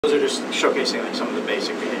Those are just showcasing like some of the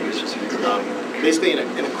basic behaviors. Basically,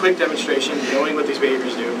 in a quick demonstration, knowing what these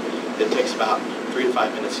behaviors do, it takes about 3 to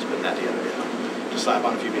 5 minutes to put that together. Just slap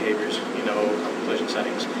on a few behaviors, a couple collision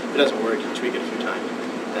settings. If it doesn't work, you tweak it a few times,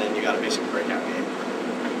 and you got a basic breakout game.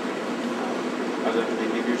 Are the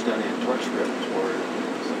behaviors done in torque scripts or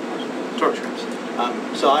torque scripts?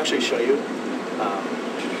 So I'll actually show you.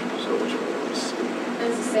 So which one? It's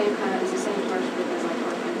the same torque script as like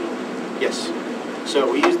torque scripting. Yes. So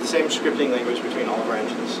we use the same scripting language between all of our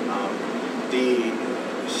engines. The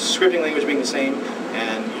scripting language being the same,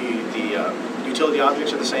 and the utility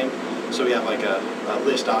objects are the same. So we have like a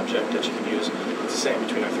list object that you can use. It's the same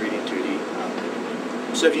between our 3D and 2D.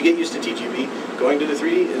 So if you get used to TGB, going to the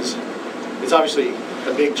 3D it's obviously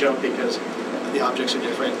a big jump because the objects are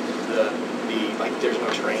different. Like there's no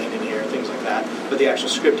train in here, things like that. But the actual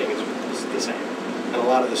scripting is the same, and a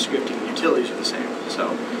lot of the scripting utilities are the same.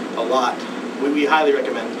 So we highly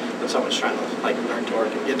recommend when someone's trying to like learn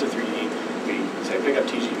torque and get to 3D. We say pick up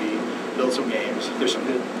TGB, build some games. There's some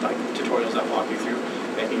good like tutorials that walk you through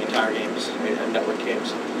making entire games and network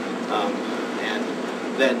games, and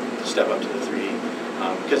then step up to the 3D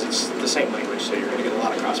because it's the same language, so you're going to get a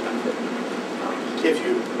lot of cross benefit if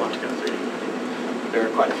you want to go to 3D. There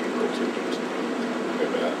are quite a few cool 2D games. Hey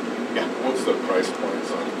Matt, yeah. What's the price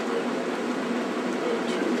points on the two?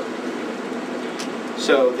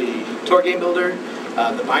 So the Torque Game Builder,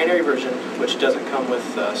 the binary version, which doesn't come with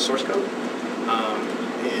source code,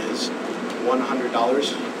 is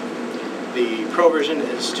 $100. The Pro version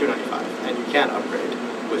is $295, and you can upgrade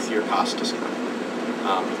with your cost discount.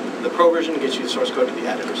 The Pro version gets you the source code to the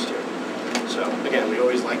editors too. So again, we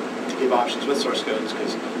always like to give options with source codes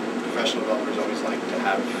because professional developers always like to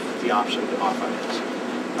have the option to modify things,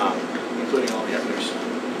 including all the editors.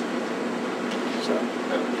 So,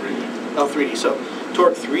 And 3D. Oh, 3D. So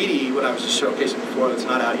Torque 3D, what I was just showcasing before, that's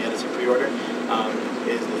not out yet, it's a pre-order,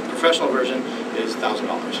 is the professional version is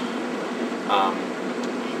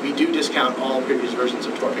 $1,000. We do discount all previous versions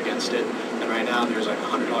of Torque against it, and right now there's like a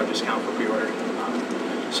 $100 discount for pre-order.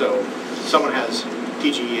 So if someone has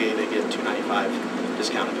TGEA, they get $295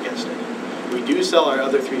 discounted against it. We do sell our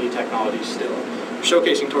other 3D technologies still. We're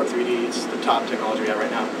showcasing Torque 3D, it's the top technology we have right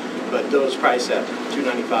now, but those price at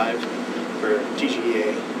 $295 for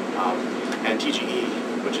TGEA, and TGE,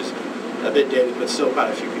 which is a bit dated, but still quite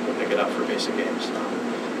a few people pick it up for basic games,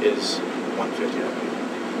 is $150, I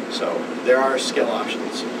believe. So there are scale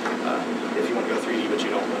options if you want to go 3D, but you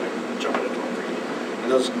don't want to jump into Torque 3D.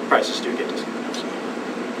 And those prices do get discounted.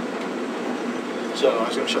 So I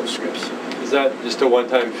was going to show the scripts. Is that just a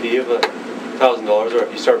one-time fee of $1,000, or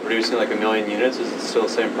if you start producing like 1 million units, is it still the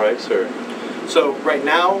same price? Or so right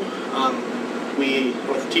now,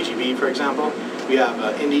 with TGB, for example, we have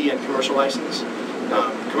indie and commercial license.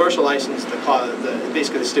 Commercial license,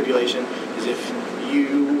 basically the stipulation is if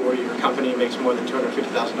you or your company makes more than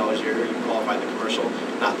 $250,000 a year, you qualify the commercial,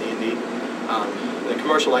 not the indie. The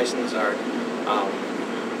commercial license are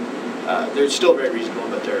they're still very reasonable,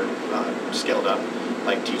 but they're scaled up.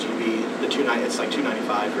 Like TGB, it's like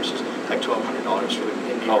 $295 versus like $1,200 for the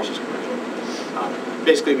indie versus commercial.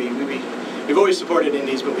 Basically, we've always supported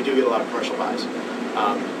indies, but we do get a lot of commercial buys.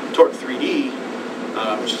 Torque 3D,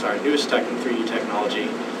 which is our newest 3D technology,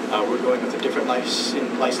 we're going with a different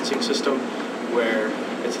licensing system where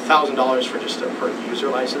it's $1,000 for just a per user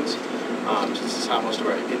license. This is how most of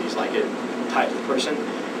our indies like it, tied to the person.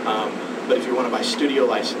 But if you want to buy studio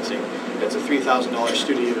licensing, it's a $3,000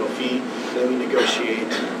 studio fee. Then we negotiate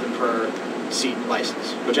the per seat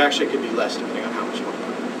license, which actually could be less depending on how much you want to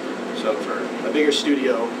buy. So for a bigger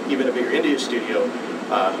studio, even a bigger indie studio,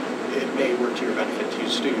 it may work to your benefit to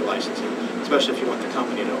use studio licensing, especially if you want the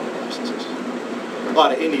company to own the licenses. A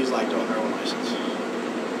lot of indies like to own their own license.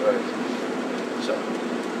 Right. So,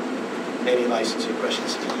 any licensing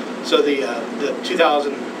questions? So the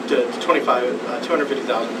 2,000 to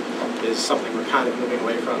 250,000 is something we're kind of moving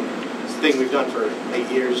away from. It's a thing we've done for 8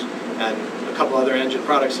 years, and a couple other engine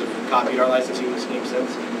products have copied our licensing scheme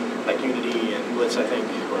since, like Unity and Blitz, I think,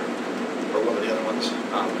 or one of the other ones.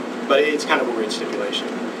 But it's kind of a weird stipulation.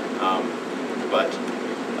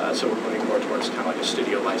 So we're moving more towards kind of like a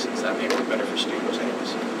studio license that may work better for studios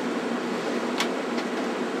anyways.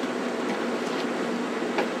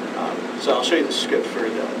 So I'll show you the script for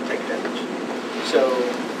the tech advantage. So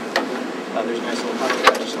there's a nice little project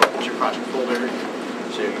that just opens your project folder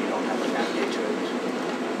so you don't have to navigate to it.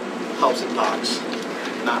 Helps in docs,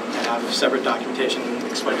 not to have separate documentation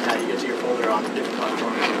explaining how you get to your folder on different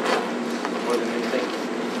platforms more than anything.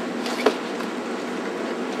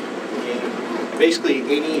 Basically,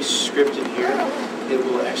 any script in here, it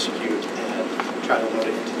will execute and try to load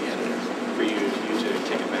it into the editor for you to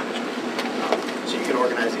take advantage.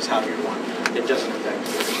 organize these however you want. It doesn't affect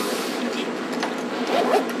the original implementation.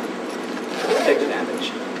 Take the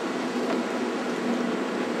damage.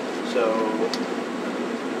 So,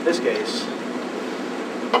 in this case,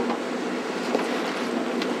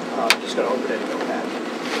 I'm just going to open it in Notepad.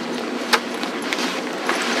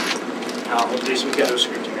 I'll do some ghetto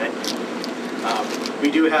scripting, right? We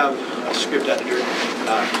do have a script editor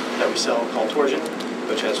that we sell called Torsion,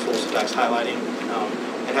 which has full syntax highlighting.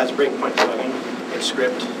 It has breakpoint debugging in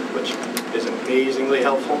script, which is amazingly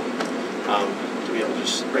helpful to be able to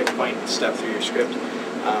just breakpoint step through your script.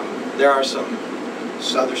 There are some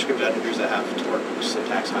other script editors that have torque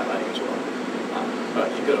syntax highlighting as well, but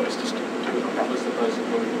you could always just do it. What's the price of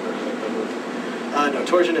Torsion? No,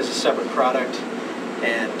 Torsion is a separate product,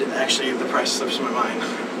 and actually the price slips my mind.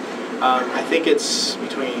 I think it's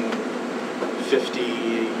between $50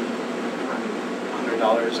 and $100.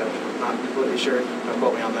 I'm not completely sure. Don't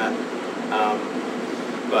quote me on that.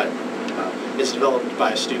 But it's developed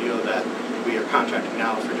by a studio that we are contracting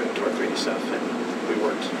now for doing Torque 3D stuff, and we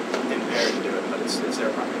worked in pair to do it, but it's their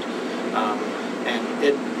product.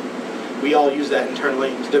 And we all use that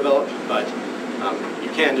internally to develop, but you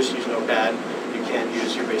can just use Notepad. You can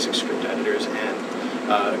use your basic script editors, and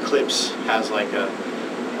Eclipse has like a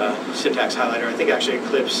syntax highlighter. I think actually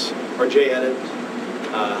Eclipse or JEdit.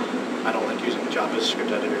 I don't like using JavaScript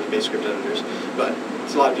editors, base script editors, but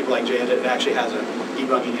it's a lot of people like JEdit. It actually has a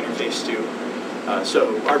debugging interface too.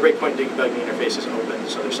 So our breakpoint debugging interface is open,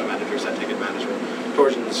 so there's some editors that take advantage of it.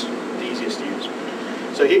 Torsion's the easiest to use.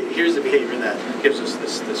 So here's the behavior that gives us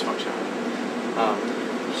this functionality.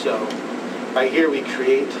 So right here we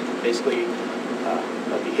create basically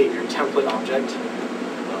a behavior template object.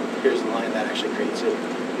 Here's the line that actually creates it.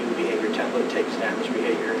 New behavior template takes damage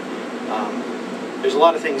behavior. There's a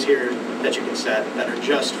lot of things here that you can set that are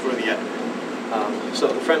just for the editor. So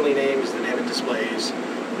the friendly name is the name it displays.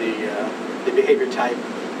 The behavior type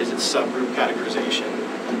is its subgroup categorization.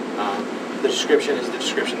 The description is the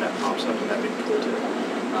description that pops up in that big tooltip.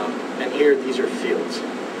 And here, these are fields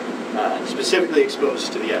specifically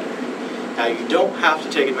exposed to the editor. Now, you don't have to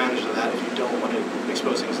take advantage of that if you don't want to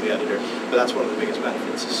expose things to the editor, but that's one of the biggest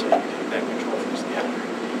benefits, is so you can take that control things to the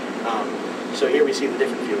editor. So here we see the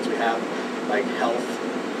different fields we have, like health,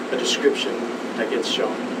 a description that gets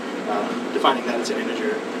shown, defining that it's an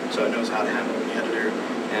integer, so it knows how to handle it in the editor,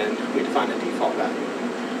 and we define a default value.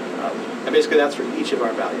 And basically that's for each of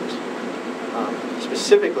our values.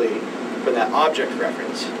 Specifically, for that object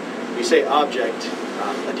reference, we say object,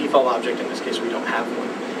 a default object, in this case we don't have one,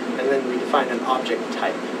 and then we define an object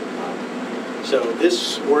type. So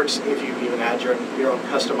this works if you even add your own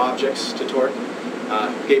custom objects to Torque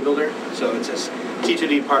Gate Builder. So it says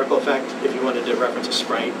T2D particle effect. If you wanted to reference a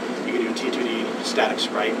sprite, you could do T2D static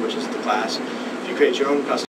sprite, which is the class. If you create your own custom